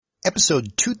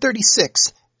episode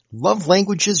 236, Love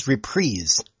Languages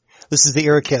Reprise. This is the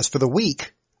Ericast for the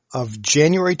week of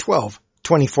January 12,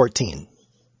 2014.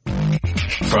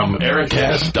 From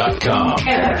Ericast.com.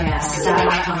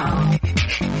 Ericast.com.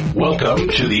 Welcome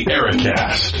to the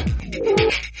Ericast.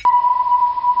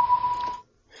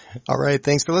 All right,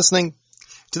 thanks for listening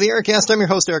to the Ericast. I'm your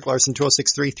host, Eric Larson,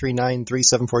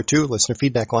 206-339-3742, listener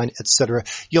feedback line, etc.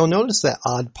 You'll notice that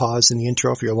odd pause in the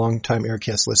intro if you're a long-time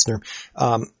Ericast listener.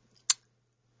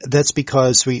 That's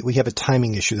because we have a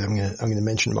timing issue that I'm going to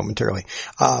mention momentarily.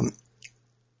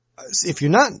 If you're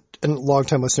not a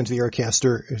long-time listener to the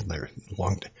Ericaster,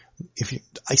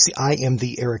 I am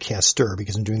the Ericaster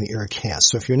because I'm doing the Ericast.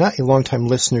 So if you're not a long-time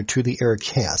listener to the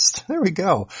Ericast, there we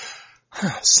go.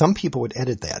 Some people would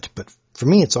edit that, but for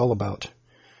me, it's all about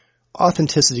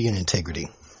authenticity and integrity.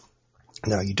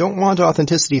 Now, you don't want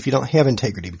authenticity if you don't have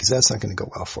integrity because that's not going to go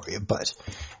well for you, but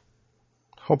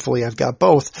hopefully I've got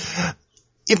both.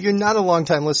 If you're not a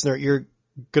long-time listener, you're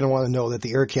going to want to know that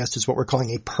the Ericast is what we're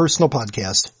calling a personal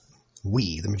podcast.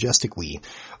 The majestic we.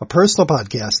 A personal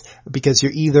podcast because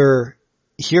you're either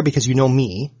here because you know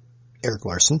me, Eric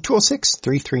Larson,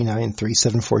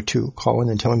 206-339-3742. Call in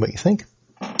and tell me what you think.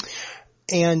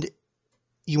 And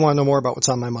you want to know more about what's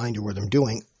on my mind or what I'm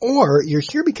doing. Or you're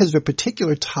here because of a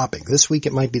particular topic. This week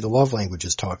it might be the love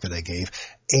languages talk that I gave.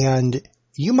 And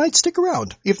you might stick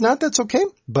around. If not, that's okay.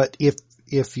 But if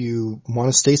you want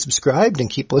to stay subscribed and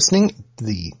keep listening,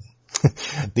 the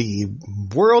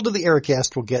world of the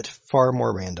Ericast will get far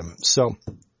more random. So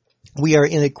we are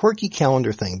in a quirky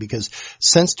calendar thing because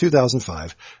since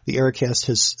 2005, the Ericast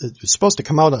was supposed to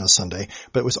come out on a Sunday,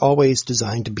 but it was always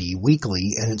designed to be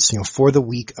weekly, and it's, for the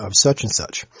week of such and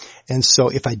such. And so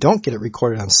if I don't get it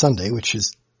recorded on Sunday, which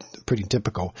is pretty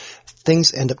typical,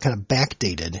 things end up kind of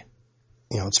backdated.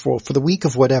 It's for the week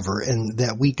of whatever, and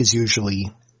that week is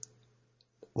usually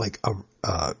like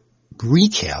a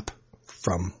recap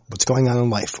from what's going on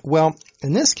in life. Well,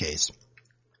 in this case,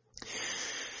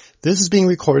 this is being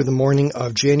recorded the morning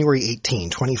of January 18,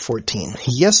 2014.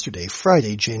 Yesterday,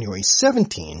 Friday, January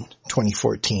 17,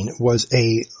 2014, was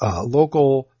a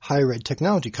local higher ed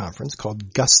technology conference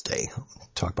called GUSDAY. I'll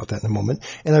talk about that in a moment.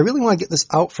 And I really want to get this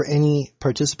out for any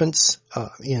participants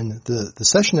in the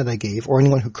session that I gave or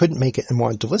anyone who couldn't make it and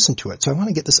wanted to listen to it. So I want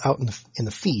to get this out in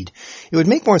the feed. It would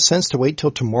make more sense to wait till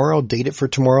tomorrow, date it for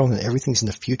tomorrow, and then everything's in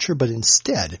the future. But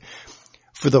instead,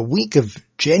 for the week of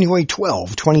January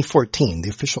 12, 2014, the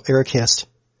official Ericast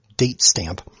date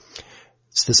stamp,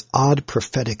 it's this odd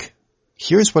prophetic,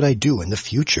 here's what I do in the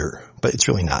future, but it's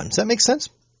really not. Does that make sense?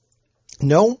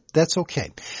 No? That's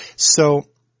okay. So,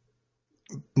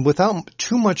 without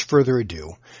too much further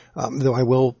ado, though I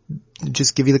will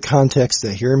just give you the context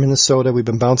that here in Minnesota, we've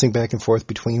been bouncing back and forth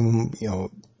between,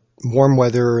 warm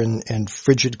weather and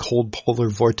frigid cold polar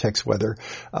vortex weather,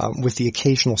 with the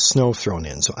occasional snow thrown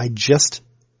in. So I just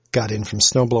got in from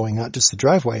snow blowing, not just the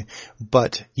driveway,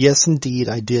 but yes, indeed,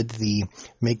 I did the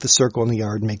make the circle in the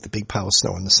yard, make the big pile of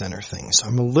snow in the center thing. So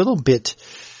I'm a little bit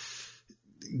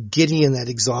giddy in that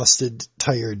exhausted,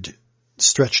 tired,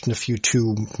 stretched in a few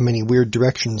too many weird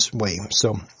directions way.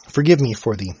 So forgive me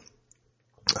for the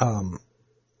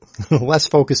less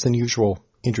focused than usual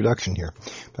introduction here,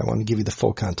 but I want to give you the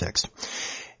full context.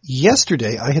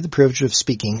 Yesterday, I had the privilege of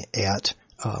speaking at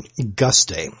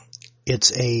GUSDAY.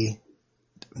 It's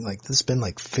this has been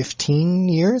 15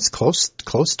 years, close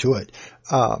to it.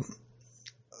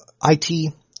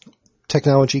 IT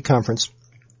technology conference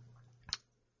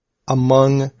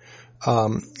among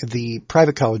the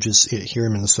private colleges here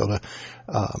in Minnesota.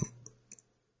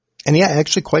 And yeah,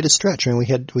 actually quite a stretch. I mean,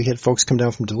 we had folks come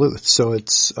down from Duluth, so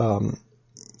it's and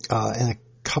a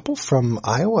couple from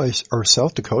Iowa or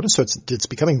South Dakota, so it's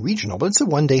becoming regional, but it's a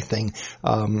one-day thing.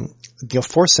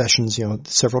 4 sessions,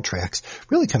 several tracks,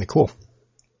 really kind of cool.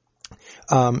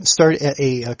 Started at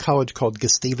a college called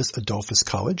Gustavus Adolphus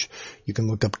College. You can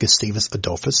look up Gustavus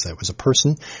Adolphus. That was a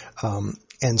person.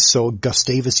 And so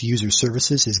Gustavus User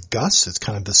Services is Gus. It's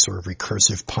kind of this sort of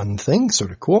recursive pun thing, sort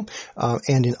of cool.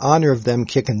 And in honor of them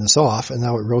kicking this off, and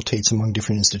now it rotates among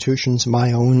different institutions.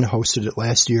 My own hosted it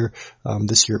last year.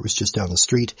 This year it was just down the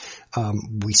street.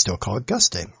 We still call it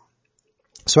GUSDAY.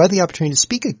 So I had the opportunity to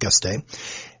speak at GUSDAY.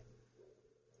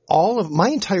 My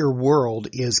entire world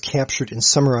is captured and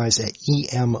summarized at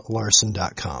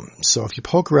emlarson.com. So if you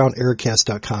poke around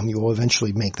ericast.com, you will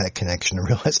eventually make that connection and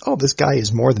realize, this guy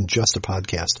is more than just a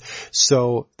podcast.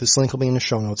 So this link will be in the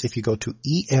show notes. If you go to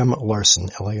emlarson,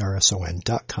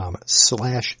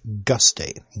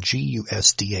 larson.com/GUSDAY,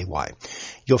 GUSDAY,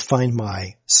 you'll find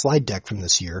my slide deck from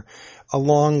this year,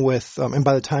 along with, and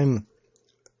by the time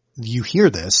you hear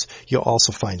this, you'll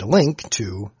also find a link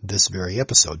to this very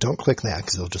episode. Don't click that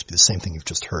because it'll just be the same thing you've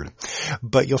just heard.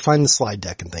 But you'll find the slide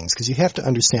deck and things because you have to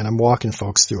understand I'm walking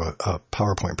folks through a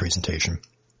PowerPoint presentation.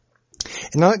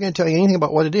 And I'm not going to tell you anything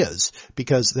about what it is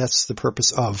because that's the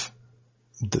purpose of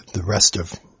the rest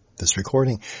of this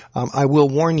recording. I will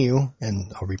warn you,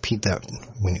 and I'll repeat that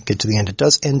when you get to the end. It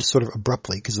does end sort of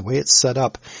abruptly because the way it's set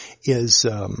up is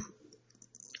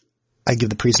I give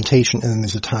the presentation and then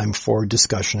there's a time for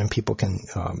discussion and people can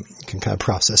kind of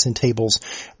process in tables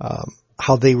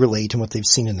how they relate and what they've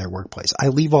seen in their workplace. I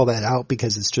leave all that out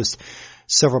because it's just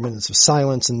several minutes of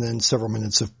silence and then several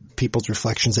minutes of people's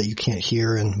reflections that you can't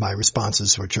hear and my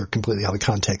responses, which are completely out of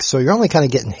context. So you're only kind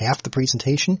of getting half the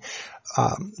presentation.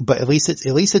 But at least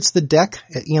it's the deck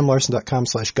at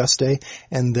emlarson.com/gusday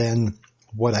and then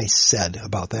what I said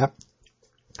about that.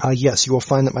 Yes, you will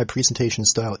find that my presentation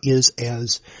style is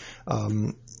as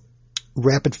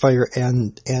rapid fire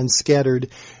and scattered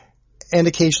and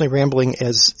occasionally rambling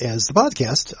as the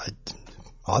podcast.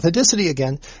 Authenticity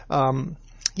again.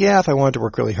 Yeah, if I wanted to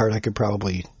work really hard, I could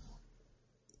probably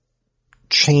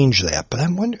change that. But I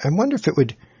wonder if it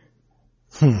would.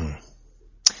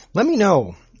 Let me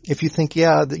know if you think,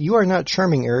 that you are not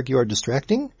charming, Eric. You are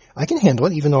distracting. I can handle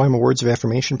it, even though I'm a words of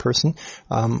affirmation person.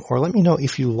 Or let me know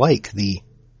if you like the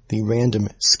random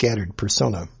scattered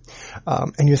persona.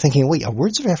 And you're thinking, wait, a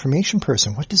words of affirmation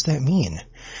person, what does that mean?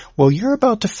 Well, you're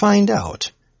about to find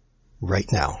out right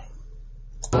now.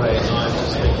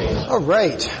 All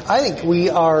right. I think we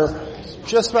are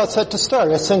just about set to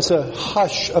start. I sense a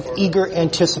hush of eager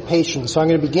anticipation. So I'm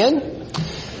going to begin.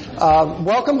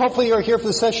 Welcome. Hopefully you're here for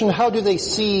the session. How do they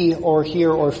see or hear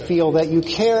or feel that you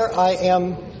care? I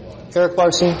am Eric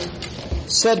Larson,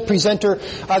 said presenter.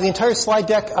 The entire slide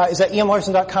deck is at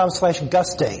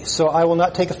emlarson.com/gusday. So I will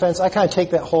not take offense. I kind of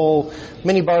take that whole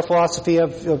minibar philosophy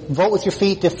of vote with your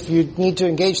feet. If you need to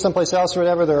engage someplace else or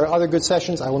whatever, there are other good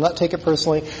sessions. I will not take it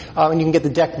personally. And you can get the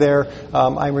deck there.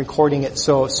 I'm recording it.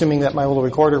 So assuming that my little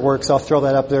recorder works, I'll throw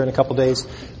that up there in a couple days.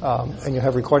 And you'll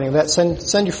have a recording of that.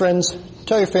 Send your friends,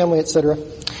 tell your family, etc.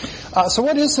 So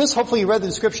what is this? Hopefully you read the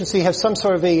description so you have some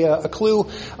sort of a clue.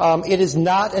 It is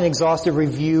not an exhaustive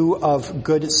review of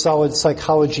good, solid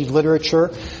psychology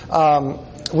literature.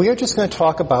 We are just going to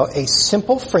talk about a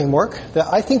simple framework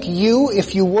that I think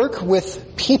if you work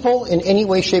with people in any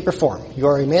way, shape, or form, you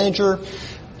are a manager,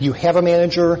 you have a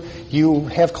manager, you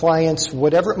have clients,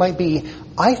 whatever it might be,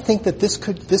 I think that this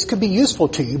could be useful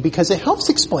to you because it helps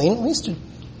explain, at least it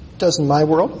does in my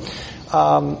world,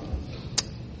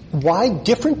 why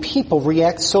different people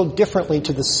react so differently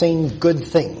to the same good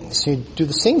things. You do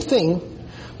the same thing,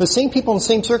 the same people in the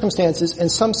same circumstances,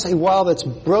 and some say, wow, that's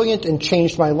brilliant and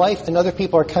changed my life, and other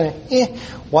people are kind of,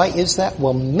 why is that?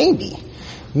 Well, maybe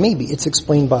it's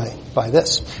explained by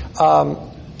this.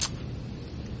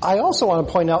 I also want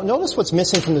to point out, notice what's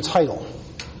missing from the title.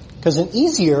 Because an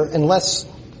easier and less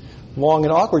long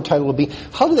and awkward title will be,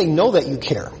 how do they know that you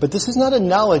care? But this is not a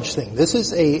knowledge thing. This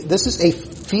is a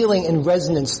feeling and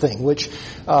resonance thing, which,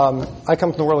 I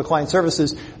come from the world of client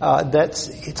services,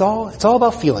 it's all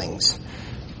about feelings.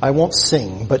 I won't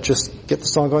sing, but just get the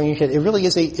song going in your head. It really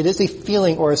is a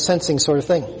feeling or a sensing sort of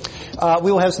thing.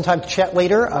 We will have some time to chat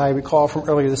later. I recall from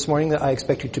earlier this morning that I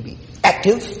expect you to be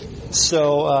active.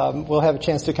 So, we'll have a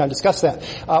chance to kind of discuss that.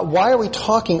 Why are we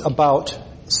talking about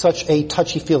such a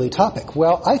touchy-feely topic?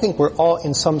 Well, I think we're all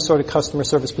in some sort of customer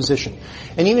service position.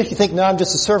 And even if you think, no, I'm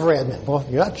just a server admin. Well,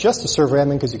 you're not just a server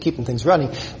admin because you're keeping things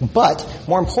running. But,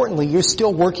 more importantly, you're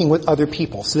still working with other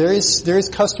people. So there is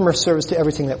customer service to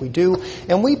everything that we do.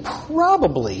 And we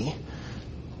probably,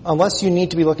 unless you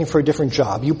need to be looking for a different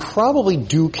job, you probably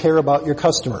do care about your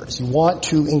customers. You want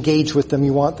to engage with them.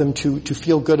 You want them to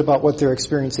feel good about what they're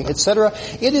experiencing, etc.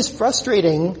 It is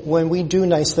frustrating when we do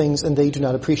nice things and they do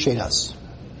not appreciate us.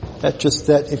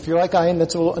 That if you're like I am,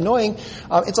 that's a little annoying.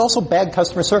 It's also bad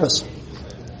customer service.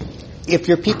 If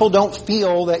your people don't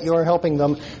feel that you're helping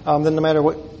them, then no matter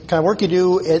what kind of work you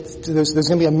do, there's going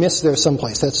to be a miss there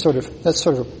someplace. That's sort of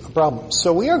a problem.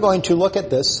 So we are going to look at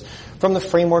this from the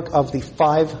framework of the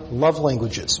 5 love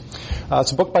languages.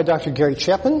 It's a book by Dr. Gary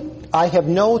Chapman. I have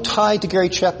no tie to Gary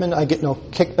Chapman. I get no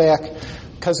kickback.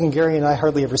 Cousin Gary and I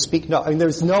hardly ever speak. No, I mean,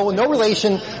 there's no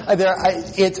relation there.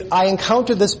 I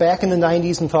encountered this back in the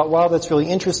 90s and thought, wow, that's really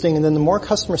interesting. And then the more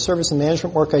customer service and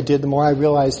management work I did, the more I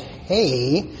realized,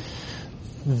 hey,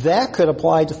 that could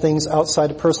apply to things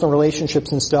outside of personal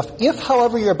relationships and stuff. If,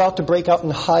 however, you're about to break out in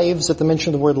hives at the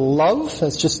mention of the word love,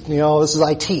 that's just, this is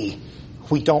IT.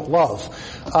 We don't love.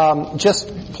 Just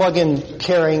plug in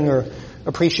caring or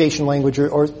appreciation language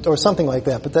or something like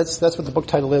that. But that's what the book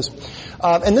title is.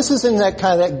 And this is in that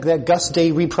kind of that Gus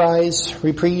Day reprise,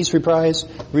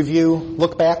 review,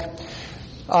 look back.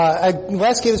 I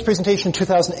last gave this presentation in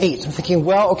 2008. I'm thinking,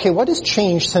 well, okay, what has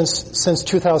changed since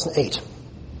 2008?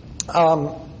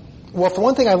 Well, for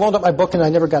one thing, I loaned up my book and I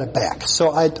never got it back.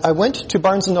 So I went to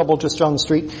Barnes & Noble just down the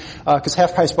street, because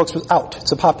Half Price Books was out.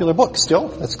 It's a popular book still.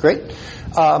 That's great.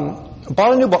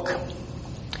 Bought a new book.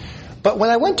 But when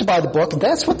I went to buy the book,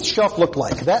 that's what the shelf looked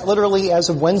like. That literally, as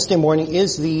of Wednesday morning,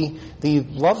 is the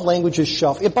Love Languages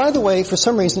shelf. It, by the way, for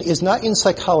some reason, is not in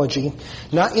psychology,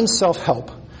 not in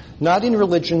self-help, not in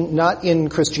religion, not in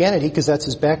Christianity, because that's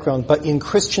his background, but in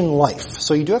Christian life.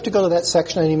 So you do have to go to that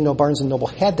section. I didn't even know Barnes & Noble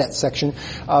had that section.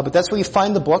 But that's where you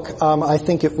find the book. I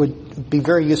think it would be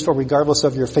very useful regardless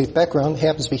of your faith background. It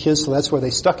happens to be his, so that's where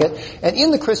they stuck it. And in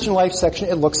the Christian life section,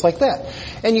 it looks like that.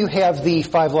 And you have the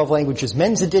 5 Love Languages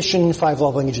Men's Edition, 5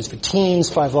 Love Languages for Teens,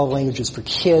 5 Love Languages for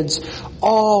Kids,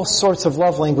 all sorts of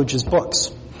love languages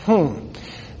books.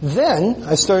 Then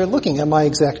I started looking at my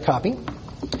exact copy.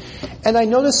 And I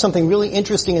noticed something really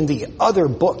interesting in the other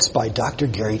books by Dr.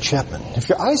 Gary Chapman. If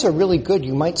your eyes are really good,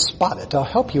 you might spot it. I'll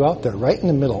help you out there, right in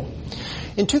the middle.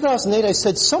 In 2008, I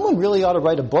said, someone really ought to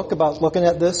write a book about looking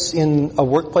at this in a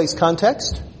workplace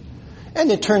context.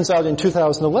 And it turns out in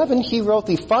 2011, he wrote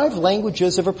the 5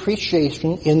 Languages of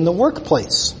Appreciation in the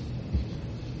Workplace.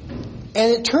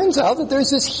 And it turns out that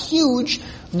there's this huge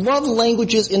love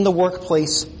languages in the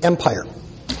workplace empire.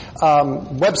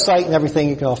 Website and everything,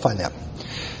 you can all find that.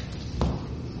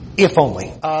 If only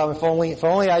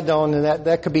I'd known, and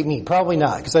that could be me. Probably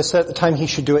not, because I said at the time he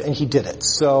should do it, and he did it.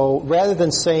 So rather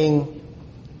than saying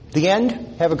the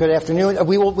end, have a good afternoon,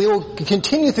 we will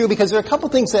continue through, because there are a couple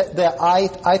things that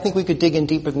I think we could dig in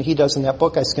deeper than he does in that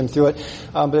book. I skimmed through it.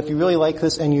 But if you really like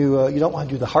this and you don't want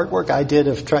to do the hard work I did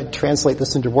of trying to translate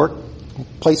this into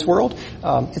workplace world,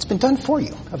 it's been done for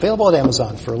you. Available at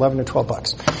Amazon for $11 or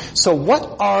 $12. So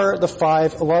what are the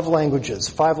 5 love languages?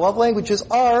 5 love languages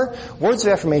are words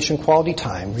of affirmation, quality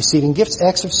time, receiving gifts,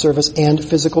 acts of service, and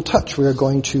physical touch. We are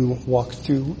going to walk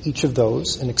through each of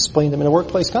those and explain them in a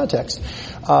workplace context.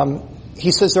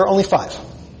 He says there are only 5.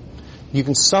 You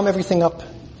can sum everything up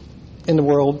in the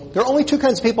world. There are only 2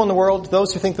 kinds of people in the world.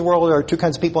 Those who think the world are 2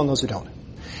 kinds of people and those who don't.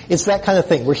 It's that kind of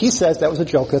thing where he says, that was a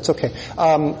joke, that's okay.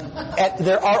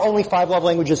 There are only 5 love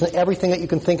languages, and everything that you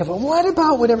can think of. What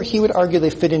about whatever? He would argue they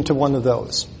fit into one of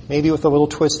those. Maybe with a little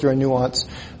twist or a nuance,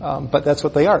 but that's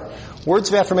what they are. Words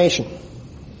of affirmation.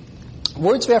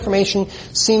 Words of affirmation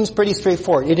seems pretty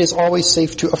straightforward. It is always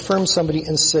safe to affirm somebody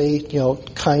and say,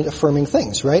 kind affirming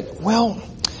things, right? Well,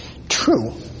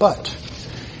 true, but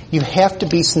you have to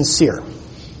be sincere.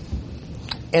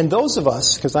 And those of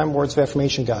us, because I'm a words of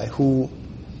affirmation guy, who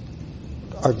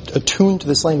are attuned to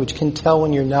this language, can tell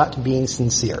when you're not being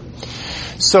sincere.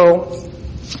 So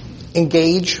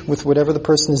engage with whatever the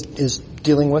person is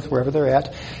dealing with, wherever they're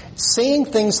at, saying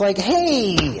things like,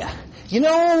 hey,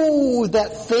 that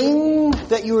thing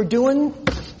that you were doing,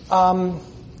 I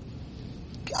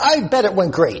bet it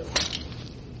went great.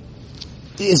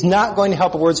 It is not going to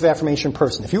help a words of affirmation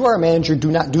person. If you are a manager, do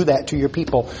not do that to your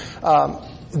people.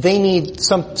 They need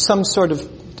some sort of,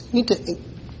 need to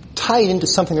tie it into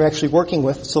something they're actually working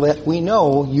with, so that we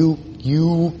know you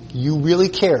really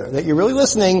care, that you're really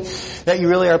listening, that you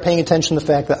really are paying attention to the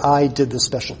fact that I did this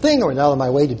special thing, or now on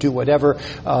my way to do whatever.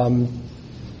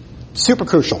 Super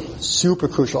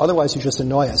crucial. Otherwise you just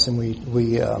annoy us, and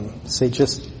we say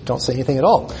just don't say anything at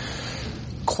all.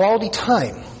 Quality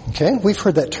time. Okay, we've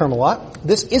heard that term a lot.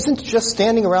 This isn't just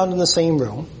standing around in the same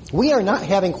room. We are not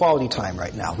having quality time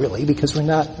right now, really, because we're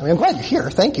not, I'm glad you're here,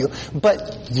 thank you,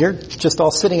 but you're just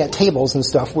all sitting at tables and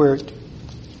stuff. We're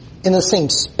in the same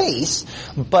space,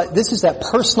 but this is that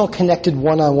personal, connected,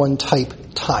 one-on-one type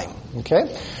time,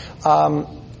 okay?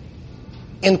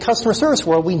 In the customer service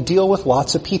world, we deal with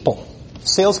lots of people.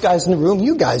 Sales guys in the room,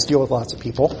 you guys deal with lots of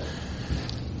people.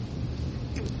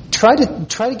 Try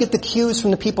to get the cues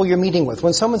from the people you're meeting with.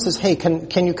 When someone says, hey,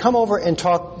 can you come over and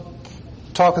talk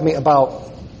with me about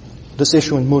this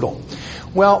issue in Moodle?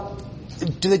 Well,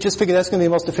 do they just figure that's going to be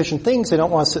the most efficient thing? They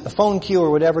don't want to sit in the phone queue or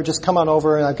whatever. Just come on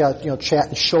over and I've got, chat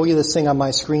and show you this thing on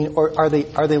my screen. Or are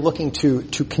they looking to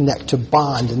connect, to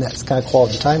bond, and that's kind of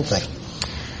quality time thing?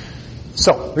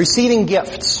 So, receiving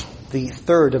gifts, the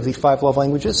third of the 5 love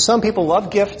languages. Some people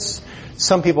love gifts.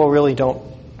 Some people really don't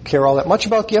care all that much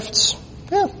about gifts.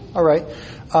 Yeah, all right.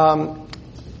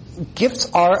 Gifts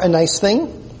are a nice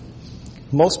thing.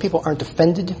 Most people aren't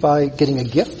offended by getting a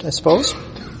gift, I suppose.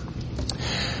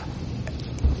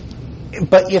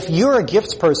 But if you're a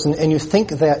gifts person and you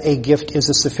think that a gift is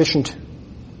a sufficient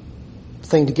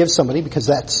thing to give somebody, because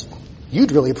that's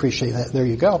you'd really appreciate that. There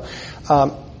you go.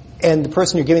 And the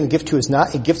person you're giving the gift to is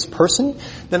not a gifts person,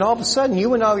 then all of a sudden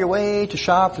you went out of your way to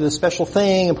shop for this special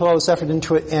thing and put all this effort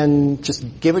into it and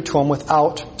just give it to them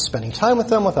without spending time with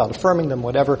them, without affirming them,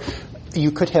 whatever.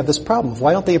 You could have this problem.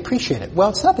 Why don't they appreciate it? Well,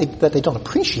 it's not that they don't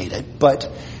appreciate it,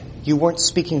 but you weren't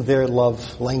speaking their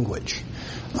love language.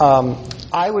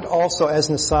 I would also, as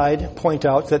an aside, point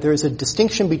out that there is a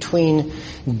distinction between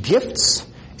gifts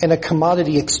and a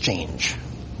commodity exchange.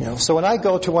 So when I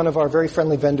go to one of our very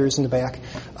friendly vendors in the back,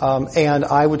 and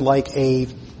I would like a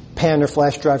pen or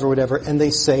flash drive or whatever, and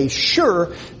they say,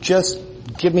 sure, just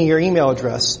give me your email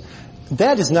address.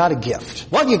 That is not a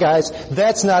gift. Love you guys.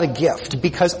 That's not a gift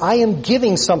because I am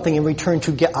giving something in return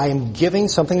I am giving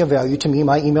something of value to me,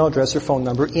 my email address or phone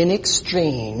number, in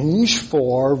exchange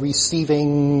for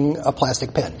receiving a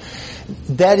plastic pen.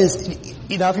 That is, if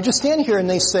you're just standing here and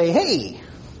they say, hey,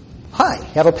 hi,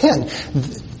 have a pen.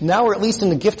 Now we're at least in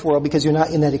the gift world because you're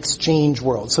not in that exchange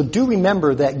world. So do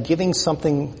remember that giving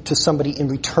something to somebody in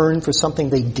return for something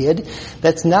they did,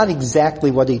 that's not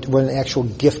exactly what an actual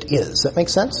gift is. Does that make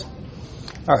sense?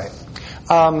 All right.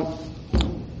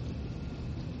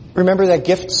 Remember that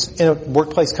gifts in a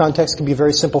workplace context can be a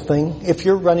very simple thing. If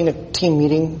you're running a team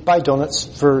meeting, buy donuts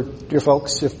for your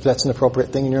folks if that's an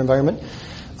appropriate thing in your environment.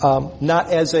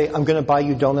 Not as I'm going to buy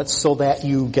you donuts so that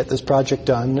you get this project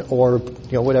done or,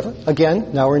 whatever.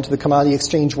 Again, now we're into the commodity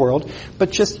exchange world.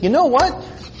 But just, you know what?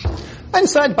 I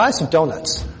decided to buy some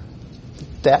donuts.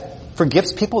 That, for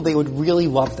gifts people, they would really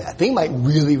love that. They might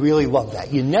really, really love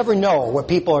that. You never know what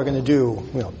people are going to do.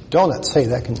 Donuts, hey,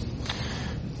 that can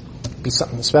be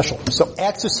something special. So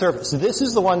acts of service. This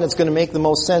is the one that's going to make the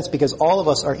most sense because all of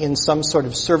us are in some sort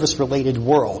of service-related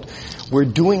world. We're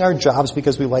doing our jobs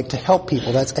because we like to help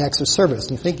people. That's acts of service.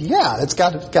 And you think, yeah, that's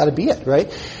got to be it,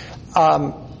 right?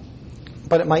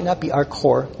 But it might not be our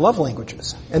core love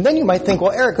languages. And then you might think,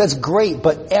 well, Eric, that's great,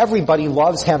 but everybody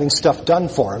loves having stuff done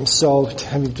for them, so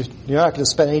you're not going to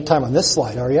spend any time on this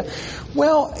slide, are you?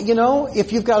 Well,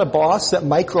 if you've got a boss that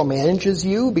micromanages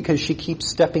you because she keeps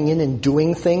stepping in and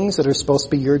doing things that are supposed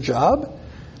to be your job,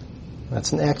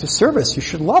 that's an act of service. You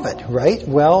should love it, right?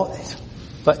 Well,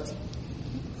 but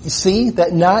you see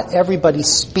that not everybody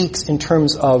speaks in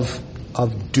terms of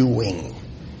doing.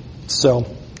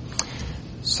 So,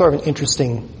 sort of an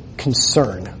interesting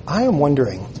concern. I am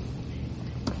wondering,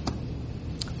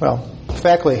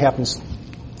 faculty happens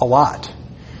a lot,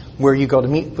 where you go to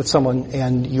meet with someone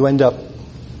and you end up,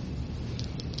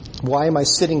 why am I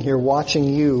sitting here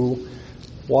watching you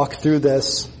walk through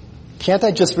this? Can't I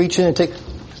just reach in and take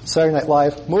Saturday Night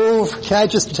Live, move, can I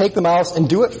just take the mouse and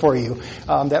do it for you?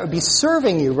 That would be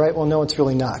serving you, right? Well, no, it's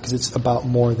really not, because it's about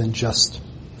more than just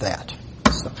that.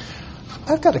 So,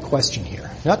 I've got a question here.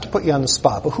 Not to put you on the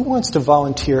spot, but who wants to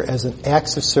volunteer as an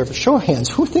act of service? Show of hands.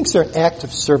 Who thinks they're an act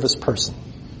of service person?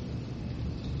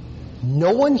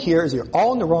 No one here. You're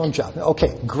all in the wrong job.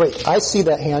 Okay, great. I see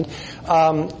that hand.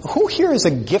 Who here is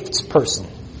a gifts person?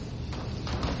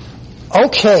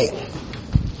 Okay.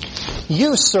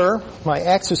 You, sir, my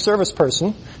acts of service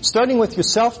person, starting with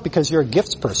yourself because you're a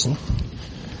gifts person.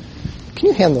 Can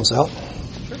you hand those out?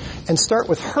 And start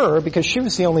with her because she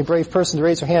was the only brave person to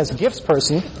raise her hand as a gifts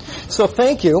person. So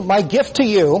thank you. My gift to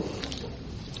you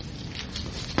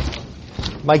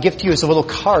is a little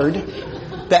card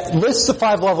that lists the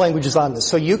 5 love languages on this.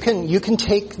 So you can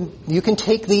take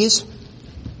these.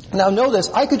 Now know this,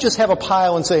 I could just have a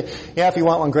pile and say, yeah, if you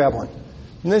want one, grab one.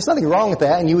 And there's nothing wrong with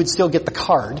that, and you would still get the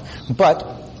card.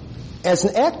 But as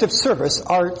an act of service,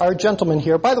 our gentleman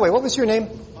here, by the way, what was your name?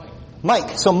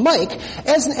 Mike. So Mike,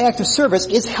 as an act of service,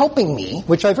 is helping me,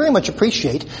 which I very much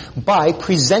appreciate, by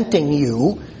presenting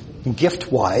you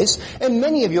gift-wise. And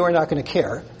many of you are not going to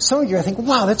care. Some of you are thinking,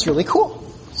 wow, that's really cool.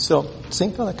 So, see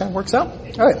how that kind of works out?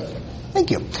 All right.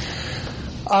 Thank you.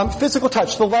 Physical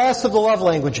touch, the last of the love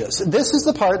languages. This is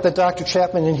the part that Dr.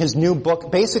 Chapman in his new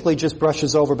book basically just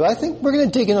brushes over, but I think we're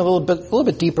going to dig in a little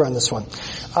bit deeper on this one.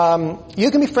 You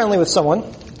can be friendly with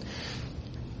someone.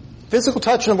 Physical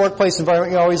touch in a workplace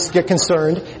environment, you always get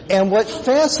concerned. And what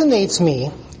fascinates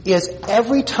me is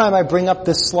every time I bring up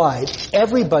this slide,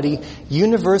 everybody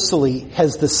universally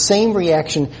has the same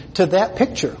reaction to that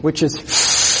picture, which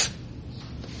is,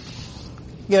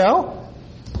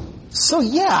 So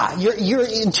yeah, you're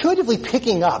intuitively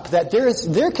picking up that there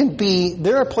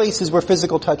are places where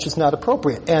physical touch is not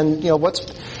appropriate. And,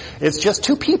 it's just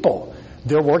 2 people.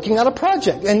 They're working on a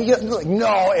project. And you're like,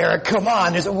 no, Eric, come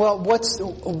on.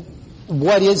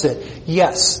 What is it?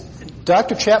 Yes.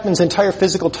 Dr. Chapman's entire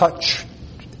physical touch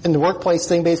in the workplace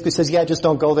thing basically says, yeah, just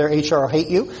don't go there. HR will hate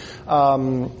you.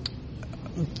 But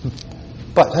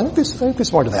I think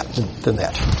there's more to that than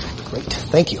that. Great.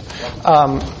 Thank you.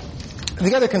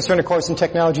 The other concern, of course, in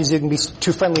technology is you can be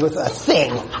too friendly with a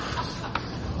thing.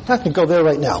 I'm not going to go there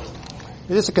right now.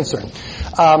 It is a concern.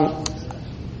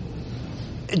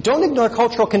 Don't ignore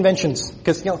cultural conventions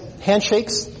because,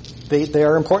 handshakes, they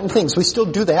are important things. We still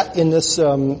do that in this.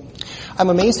 I'm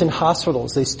amazed in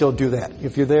hospitals they still do that.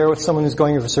 If you're there with someone who's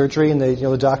going in for surgery and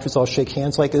the doctors all shake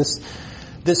hands like this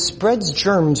spreads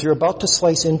germs. You're about to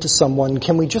slice into someone.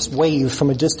 Can we just wave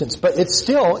from a distance? But it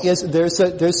still is. There's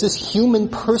this human,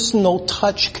 personal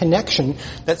touch connection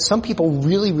that some people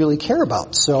really, really care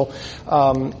about. So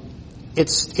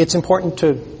it's important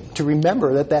to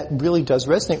remember that really does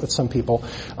resonate with some people.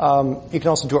 You can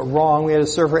also do it wrong. We had a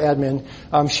server admin.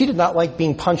 She did not like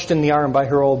being punched in the arm by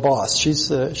her old boss. She's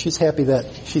happy that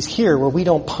she's here where we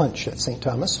don't punch at St.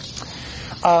 Thomas.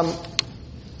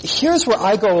 Here's where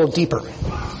I go a little deeper.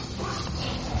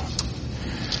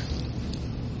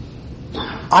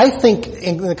 I think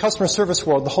in the customer service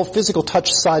world, the whole physical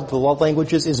touch side of the love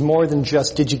languages is more than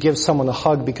just did you give someone a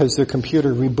hug because their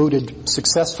computer rebooted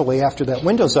successfully after that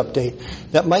Windows update.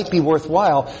 That might be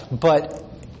worthwhile, but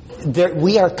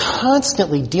we are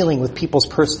constantly dealing with people's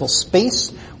personal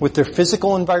space, with their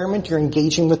physical environment. You're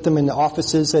engaging with them in the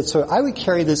offices. So I would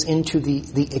carry this into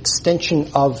the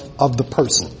extension of the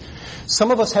person.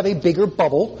 Some of us have a bigger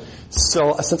bubble.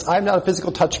 So since I'm not a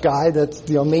physical touch guy, that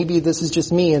maybe this is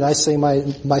just me, and I say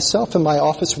myself and my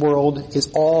office world is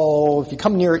all. If you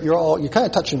come near it, you're kind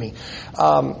of touching me.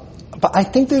 But I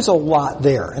think there's a lot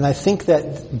there, and I think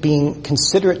that being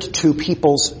considerate to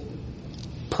people's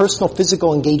personal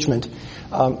physical engagement,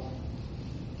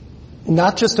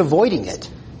 not just avoiding it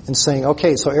and saying,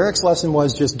 okay, so Eric's lesson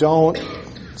was just don't.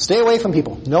 Stay away from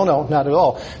people. No, not at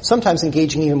all. Sometimes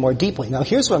engaging even more deeply. Now,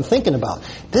 here's what I'm thinking about.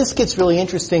 This gets really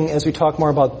interesting as we talk more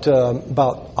about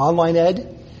online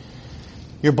ed,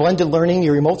 your blended learning,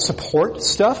 your remote support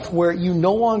stuff, where you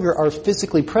no longer are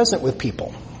physically present with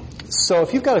people. So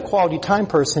if you've got a quality time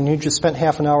person, you just spent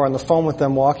half an hour on the phone with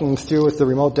them, walking them through with the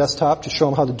remote desktop to show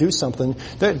them how to do something,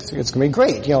 it's going to be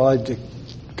great. I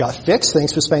got fixed.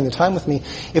 Thanks for spending the time with me.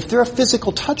 If they're a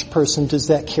physical touch person, does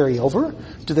that carry over?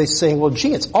 Do they say, well,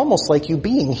 gee, it's almost like you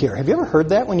being here? Have you ever heard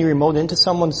that when you remote into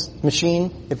someone's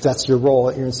machine? If that's your role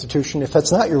at your institution. If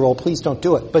that's not your role, please don't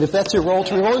do it. But if that's your role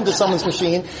to remote into someone's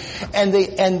machine,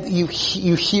 and you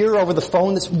hear over the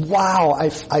phone this, wow, I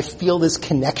feel this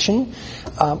connection.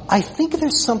 I think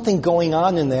there's something going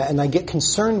on in that, and I get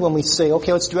concerned when we say,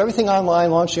 okay, let's do everything online,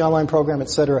 launch the online program,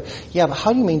 etc. Yeah, but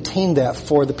how do you maintain that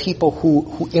for the people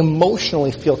who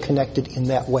emotionally feel connected in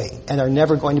that way and are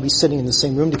never going to be sitting in the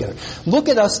same room together? Look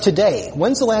at us today.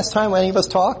 When's the last time any of us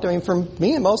talked? I mean, for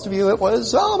me and most of you, it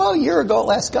was about a year ago,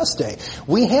 last Gus Day.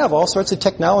 We have all sorts of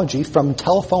technology from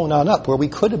telephone on up where we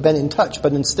could have been in touch,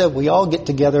 but instead we all get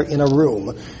together in a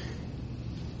room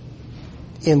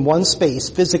in one space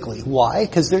physically. Why?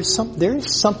 Because there's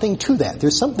something to that.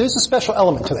 There's a special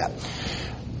element to that.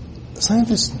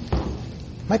 There's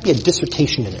might be a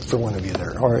dissertation in it for one of you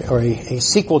there, or a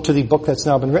sequel to the book that's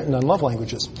now been written on love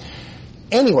languages.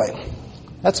 Anyway,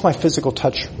 that's my physical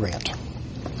touch rant.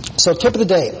 So tip of the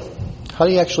day. How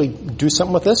do you actually do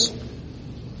something with this?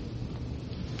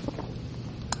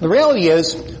 The reality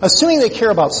is, assuming they care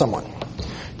about someone,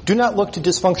 do not look to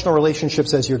dysfunctional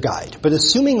relationships as your guide. But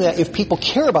assuming that if people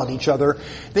care about each other,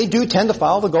 they do tend to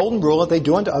follow the golden rule that they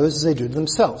do unto others as they do to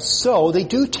themselves. So they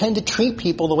do tend to treat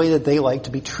people the way that they like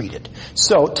to be treated.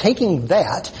 So taking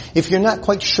that, if you're not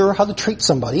quite sure how to treat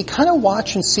somebody, kind of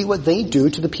watch and see what they do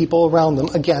to the people around them.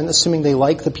 Again, assuming they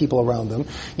like the people around them.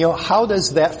 How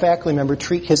does that faculty member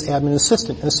treat his admin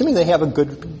assistant? And assuming they have a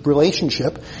good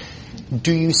relationship,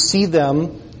 do you see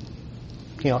them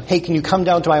hey, can you come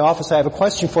down to my office? I have a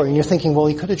question for you. And you're thinking, well,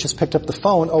 he could have just picked up the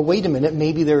phone. Oh, wait a minute.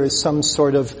 Maybe there is some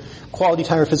sort of quality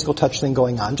time or physical touch thing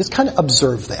going on. Just kind of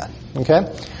observe that.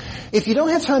 Okay? If you don't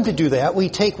have time to do that, we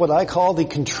take what I call the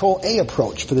Control A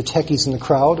approach for the techies in the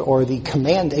crowd, or the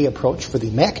Command A approach for the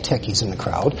Mac techies in the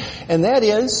crowd. And that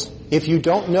is, if you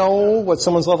don't know what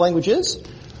someone's love language is,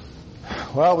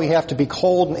 well, we have to be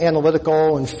cold and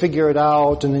analytical and figure it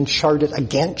out and then chart it. A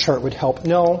Gantt chart would help.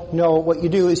 No. What you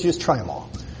do is you just try them all.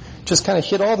 Just kind of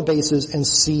hit all the bases and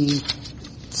see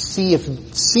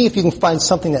if you can find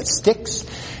something that sticks.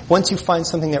 Once you find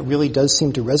something that really does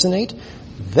seem to resonate,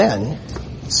 then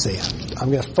say,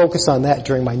 I'm going to focus on that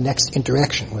during my next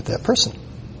interaction with that person.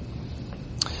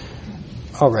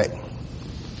 All right.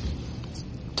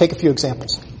 Take a few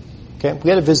examples. Okay, we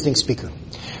had a visiting speaker.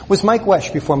 It was Mike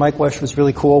Wesch, before Mike Wesch was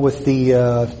really cool with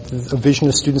the Vision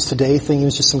of Students Today thing. He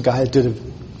was just some guy that did a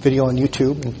video on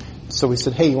YouTube. And so we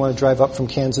said, hey, you want to drive up from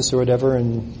Kansas or whatever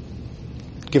and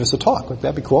give us a talk?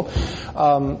 That'd be cool.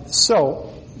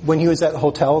 So when he was at the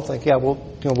hotel, it's like, yeah,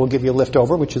 we'll give you a lift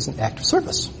over, which is an act of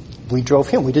service. We drove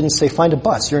him. We didn't say, find a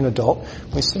bus. You're an adult.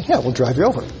 We said, yeah, we'll drive you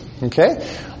over. Okay?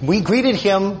 We greeted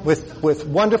him with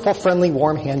wonderful, friendly,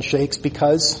 warm handshakes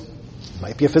because he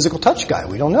might be a physical touch guy.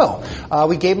 We don't know.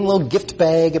 We gave him a little gift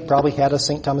bag. It probably had a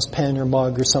St. Thomas pen or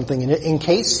mug or something in it in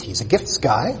case he's a gifts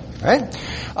guy, right?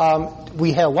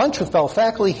 We had lunch with fellow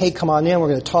faculty. Hey, come on in. We're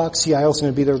going to talk. CIO's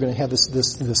going to be there. We're going to have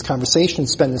this conversation,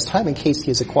 spend this time in case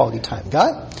he is a quality time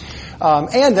guy.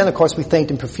 And then, of course, we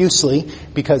thanked him profusely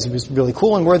because he was really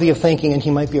cool and worthy of thanking, and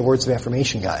he might be a words of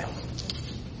affirmation guy.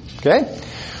 Okay?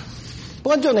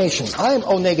 Blood donation. I am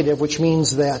O negative, which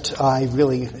means that I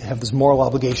really have this moral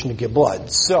obligation to give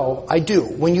blood. So I do.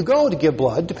 When you go to give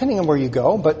blood, depending on where you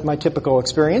go, but my typical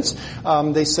experience,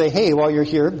 they say, hey, while you're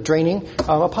here draining,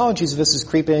 apologies if this is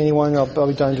creeping anyone, I'll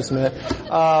be done in just a minute.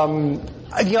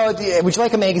 Would you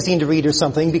like a magazine to read or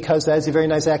something? Because that is a very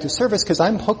nice act of service. Because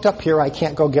I'm hooked up here, I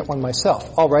can't go get one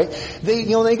myself. All right, they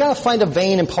got to find a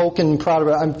vein and poke and prod.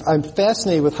 I'm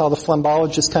fascinated with how the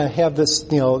phlebologists kind of have this.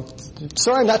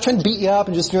 Sorry, I'm not trying to beat you up,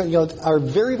 and just are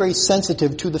very, very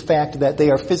sensitive to the fact that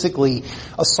they are physically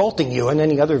assaulting you in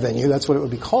any other venue. That's what it would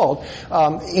be called.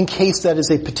 In case that is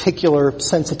a particular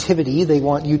sensitivity, they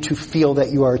want you to feel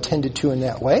that you are attended to in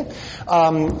that way.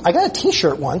 I got a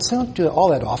T-shirt once. I don't do it all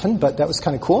that often, but that was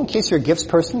kind of cool. In case you're a gifts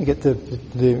person, you get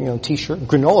the T-shirt,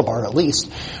 granola bar at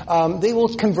least. They will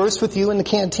converse with you in the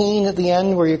canteen at the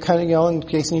end, where you're kind of in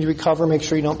case you need to recover, make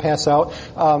sure you don't pass out.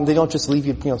 They don't just leave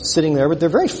you sitting there, but they're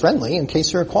very friendly in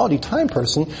case you're a quality time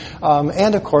person.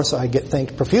 And of course, I get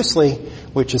thanked profusely,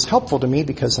 which is helpful to me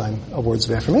because I'm a words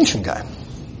of affirmation guy.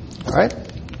 All right.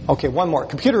 Okay, one more.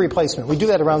 Computer replacement. We do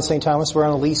that around St. Thomas. We're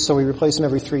on a lease, so we replace them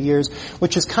every 3 years,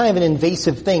 which is kind of an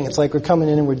invasive thing. It's like we're coming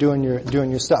in and we're doing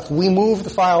your stuff. We move the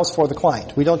files for the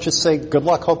client. We don't just say, good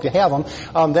luck, hope you have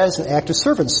them. That is an act of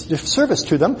service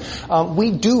to them.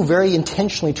 We do very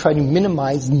intentionally try to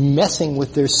minimize messing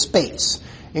with their space.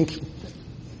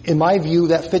 In my view,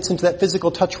 that fits into that physical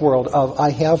touch world of,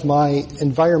 I have my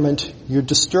environment, you're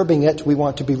disturbing it, we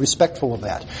want to be respectful of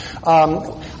that.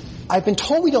 I've been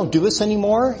told we don't do this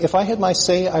anymore. If I had my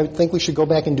say, I would think we should go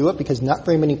back and do it because not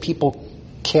very many people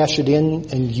cash it in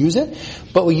and use it.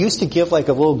 But we used to give like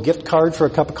a little gift card for a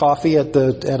cup of coffee at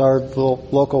our little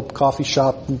local coffee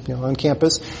shop, on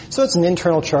campus. So it's an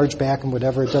internal charge back and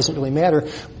whatever. It doesn't really matter.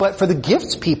 But for the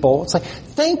gifts people, it's like,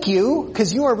 thank you,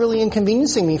 because you are really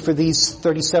inconveniencing me for these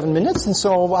 37 minutes. And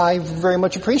so I very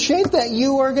much appreciate that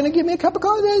you are going to give me a cup of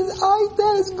coffee.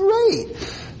 That is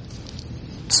great.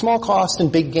 Small cost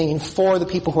and big gain for the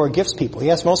people who are gifts people.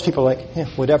 Yes, most people are like,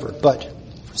 whatever. But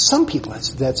for some people,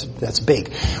 that's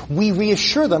big. We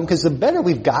reassure them because the better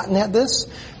we've gotten at this,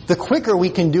 the quicker we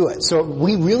can do it. So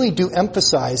we really do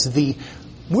emphasize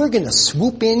we're going to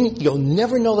swoop in. You'll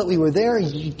never know that we were there.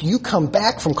 You come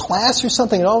back from class or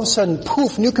something, and all of a sudden,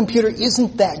 poof, new computer.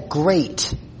 Isn't that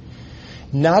great?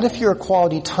 Not if you're a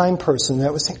quality time person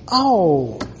that was saying,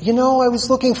 I was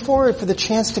looking forward for the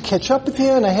chance to catch up with you,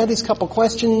 and I had these couple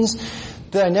questions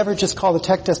that I never just call the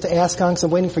tech desk to ask on because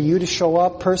I'm waiting for you to show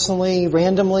up personally,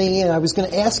 randomly, and I was going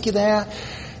to ask you that.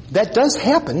 That does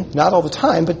happen, not all the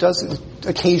time, but does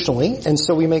occasionally, and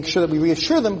so we make sure that we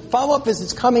reassure them, follow-up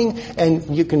visits coming, and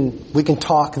we can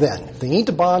talk then. If they need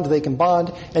to bond, they can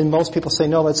bond, and most people say,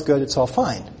 no, that's good, it's all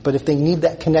fine. But if they need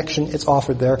that connection, it's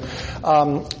offered there.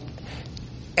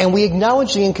 And we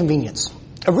acknowledge the inconvenience.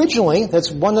 Originally,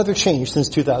 that's one other change since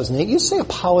 2008. You say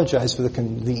apologize for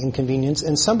the inconvenience,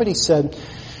 and somebody said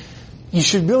you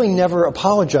should really never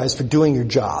apologize for doing your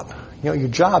job. Your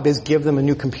job is give them a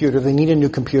new computer. If they need a new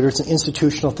computer, it's an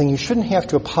institutional thing. You shouldn't have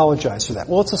to apologize for that.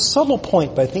 Well, it's a subtle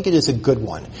point, but I think it is a good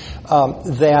one.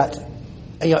 That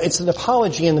it's an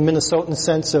apology in the Minnesotan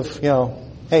sense of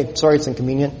hey, sorry, it's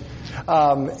inconvenient.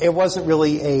 It wasn't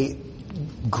really a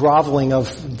groveling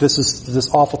of this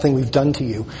awful thing we've done to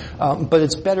you. But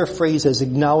it's better phrased as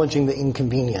acknowledging the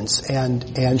inconvenience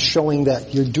and showing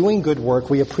that you're doing good work.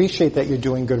 We appreciate that you're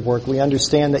doing good work. We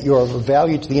understand that you're of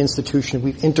value to the institution.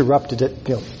 We've interrupted it.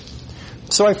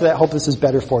 Sorry for that. Hope this is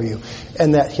better for you.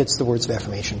 And that hits the words of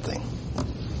affirmation thing.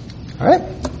 All right?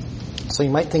 So you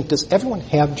might think, does everyone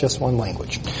have just one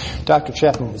language? Dr.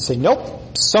 Chapman would say, nope.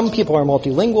 Some people are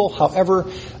multilingual. However,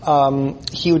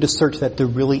 he would assert that there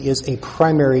really is a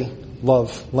primary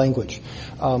love language.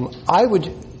 I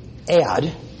would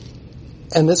add,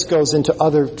 and this goes into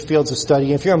other fields of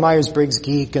study. If you're a Myers-Briggs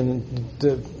geek and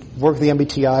the work of the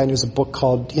MBTI, and there's a book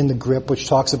called In the Grip, which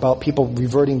talks about people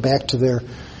reverting back to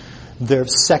their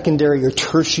secondary or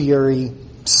tertiary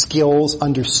skills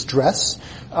under stress,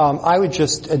 I would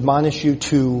just admonish you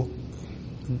to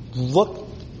look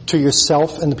to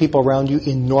yourself and the people around you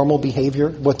in normal behavior,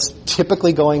 what's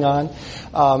typically going on,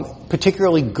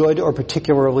 particularly good or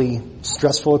particularly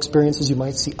stressful experiences. You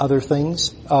might see other things.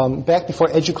 Back before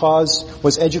EDUCAUSE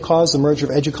was EDUCAUSE, the merger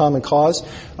of EDUCOM and CAUSE,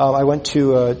 I went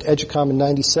to EDUCOM in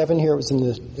 '97 here. It was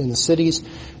in the cities.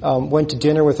 Went to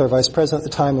dinner with our vice president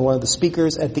at the time and one of the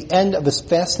speakers. At the end of this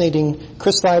fascinating,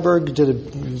 Chris Sleiberg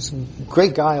he was a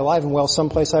great guy, alive and well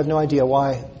someplace. I have no idea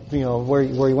why, where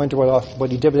he went or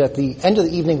what he did, but at the end of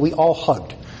the evening, we all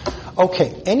hugged.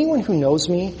 Okay, anyone who knows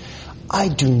me, I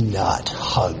do not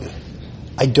hug.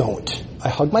 I don't. I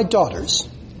hug my daughters.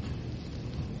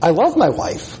 I love my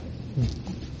wife.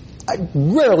 I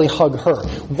rarely hug her.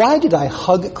 Why did I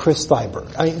hug Chris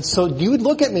Sleiberg? So you would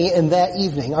look at me, and that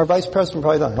evening, our vice president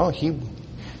probably thought,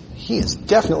 he is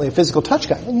definitely a physical touch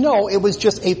guy. No, it was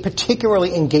just a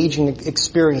particularly engaging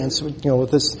experience,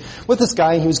 with this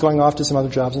guy. He was going off to some other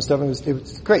jobs and stuff. And it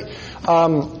was great.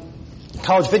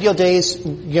 College video days,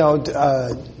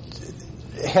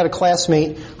 had a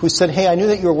classmate who said, "Hey, I knew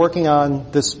that you were working on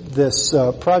this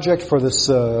project for this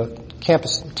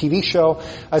campus TV show.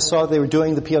 I saw they were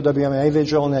doing the PLWMA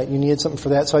vigil and that you needed something for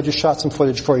that, so I just shot some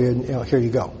footage for you, and here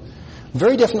you go."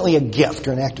 Very definitely a gift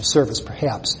or an act of service,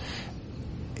 perhaps.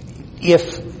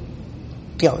 If,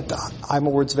 I'm a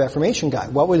words of affirmation guy,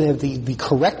 what would have the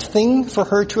correct thing for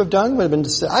her to have done? Would have been to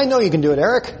say, "I know you can do it,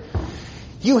 Eric.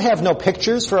 You have no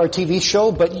pictures for our TV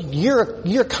show, but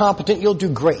you're competent, you'll do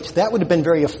great." That would have been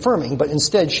very affirming, but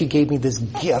instead she gave me this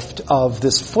gift of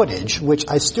this footage, which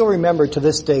I still remember to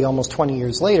this day, almost 20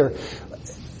 years later.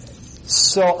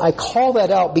 So I call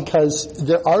that out because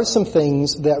there are some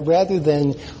things that, rather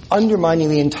than undermining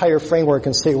the entire framework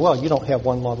and say, well, you don't have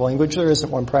one love language, there isn't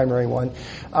one primary one,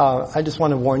 I just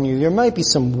want to warn you, there might be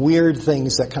some weird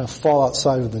things that kind of fall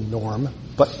outside of the norm,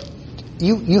 but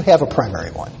you have a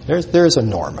primary one. There's a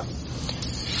norm.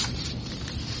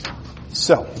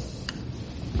 So,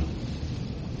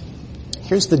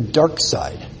 here's the dark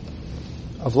side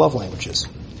of love languages.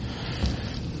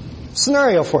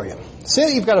 Scenario for you. Say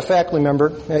that you've got a faculty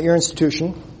member at your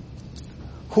institution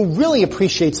who really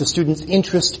appreciates the student's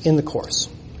interest in the course.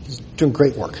 He's doing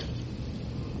great work.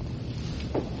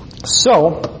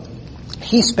 So,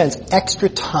 he spends extra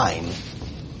time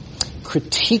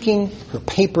critiquing her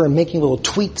paper and making little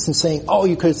tweaks and saying, "Oh,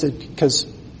 you could have said," because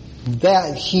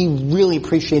that he really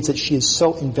appreciates that she is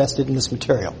so invested in this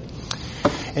material.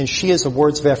 And she is a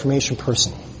words of affirmation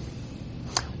person.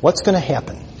 What's going to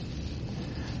happen?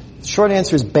 The short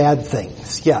answer is bad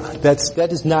things. Yeah,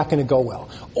 that is not going to go well.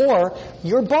 Or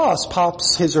your boss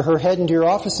pops his or her head into your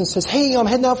office and says, "Hey, I'm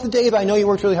heading out for the day, but I know you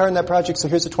worked really hard on that project, so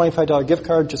here's a $25 gift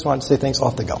card. Just wanted to say thanks.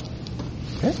 Off they go."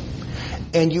 Okay?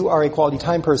 And you are a quality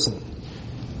time person.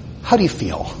 How do you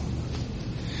feel?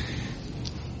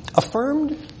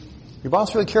 Affirmed? Your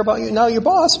boss really care about you? Now, your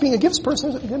boss, being a gifts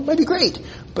person, it might be great.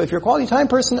 But if you're a quality time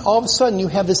person, all of a sudden you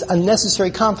have this unnecessary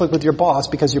conflict with your boss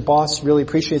because your boss really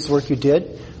appreciates the work you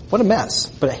did. What a mess,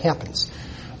 but it happens.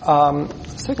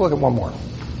 Let's take a look at one more.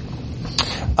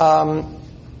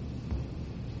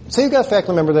 Say you've got a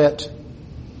faculty member that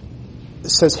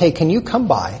says, "Hey, can you come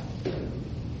by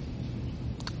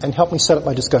and help me set up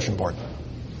my discussion board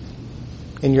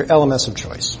in your LMS of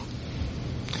choice?"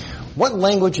 What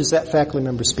language is that faculty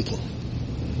member speaking?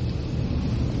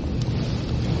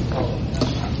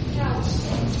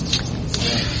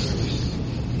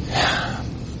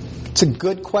 It's a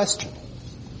good question.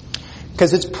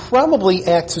 Because it's probably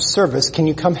acts of service. Can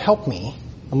you come help me?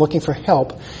 I'm looking for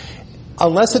help.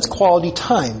 Unless it's quality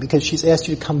time, because she's asked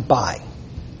you to come by.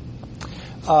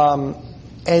 And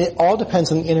it all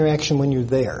depends on the interaction when you're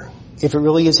there. If it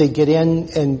really is a get in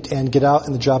and get out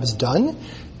and the job is done,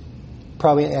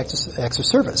 probably an acts of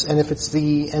service. And if it's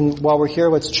and while we're here,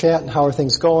 let's chat and how are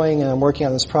things going, and I'm working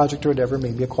on this project or whatever,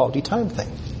 maybe a quality time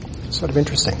thing. Sort of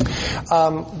interesting.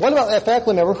 What about that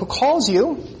faculty member who calls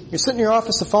you? You're sitting in your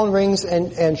office, the phone rings,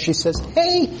 and she says,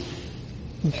 "Hey,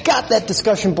 got that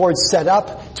discussion board set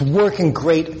up. It's working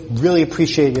great. Really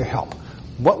appreciate your help."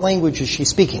 What language is she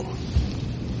speaking?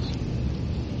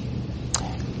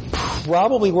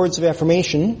 Probably words of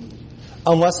affirmation,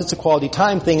 unless it's a quality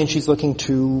time thing and she's looking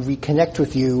to reconnect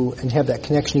with you and have that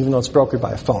connection even though it's brokered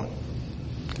by a phone.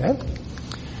 Okay?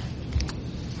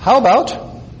 How about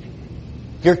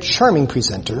your charming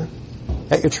presenter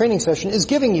at your training session is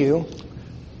giving you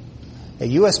a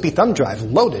USB thumb drive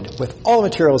loaded with all the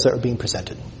materials that are being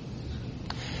presented.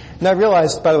 And I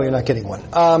realized, by the way, you're not getting one.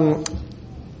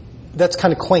 That's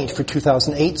kind of quaint for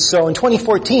 2008. So in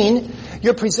 2014,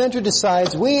 your presenter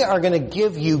decides we are going to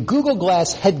give you Google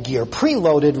Glass headgear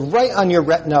preloaded right on your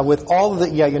retina with all of the,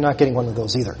 you're not getting one of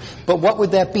those either. But what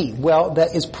would that be? Well,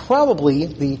 that is probably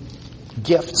the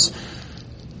gifts.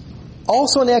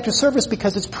 Also an act of service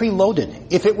because it's preloaded.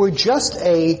 If it were just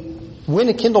a win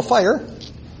a Kindle Fire,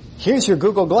 here's your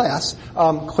Google Glass,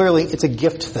 clearly it's a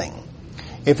gift thing.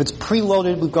 If it's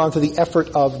preloaded, we've gone through the effort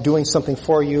of doing something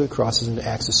for you, it crosses into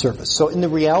acts of service. So in the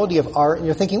reality of art, and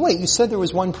you're thinking, wait, you said there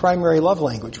was one primary love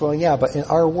language. Well, yeah, but in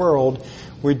our world,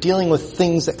 we're dealing with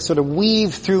things that sort of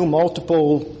weave through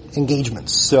multiple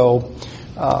engagements. So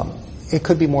it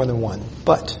could be more than one.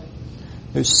 But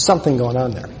there's something going on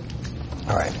there.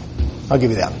 All right. I'll give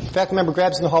you that. In fact, a member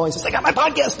grabs in the hallway and says, I got my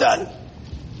podcast done.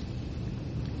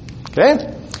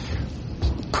 Okay?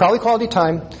 Probably quality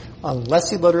time. Unless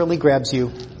he literally grabs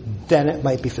you, then it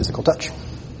might be physical touch.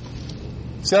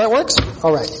 See how that works?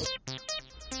 All right.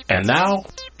 And now,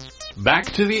 back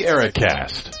to the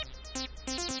Ericast.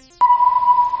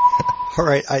 All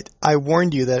right, I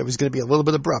warned you that it was going to be a little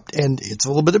bit abrupt, and it's a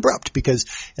little bit abrupt because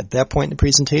at that point in the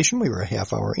presentation, we were a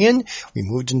half hour in. We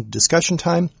moved into discussion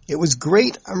time. It was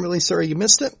great. I'm really sorry you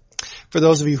missed it. For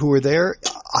those of you who were there,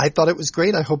 I thought it was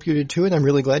great. I hope you did too, and I'm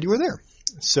really glad you were there.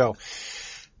 So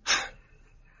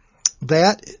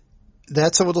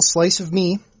that's a little slice of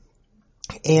me.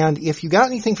 And if you got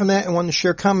anything from that and want to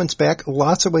share comments back,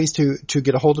 lots of ways to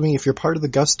get a hold of me. If you're part of the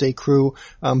Gus Day crew,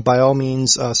 by all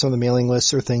means, some of the mailing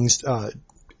lists or things,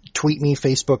 tweet me,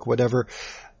 Facebook, whatever.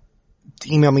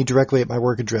 Email me directly at my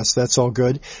work address. That's all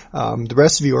good. The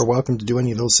rest of you are welcome to do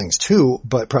any of those things too,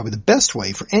 but probably the best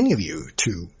way for any of you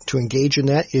to engage in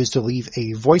that is to leave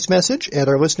a voice message at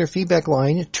our listener feedback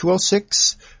line,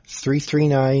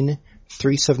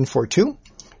 206-339-3742.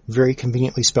 Very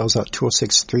conveniently spells out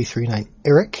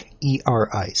 206-339-ERIC,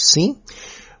 E-R-I-C.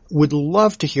 Would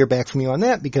love to hear back from you on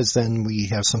that because then we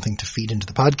have something to feed into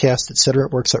the podcast, etc.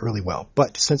 It works out really well.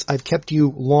 But since I've kept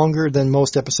you longer than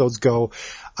most episodes go,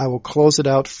 I will close it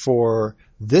out for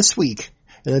this week.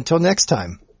 And until next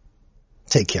time,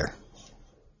 take care.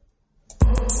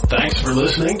 Thanks for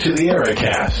listening to the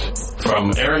Ericast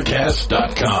from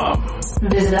Ericast.com.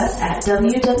 Visit us at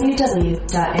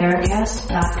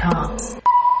www.ericast.com.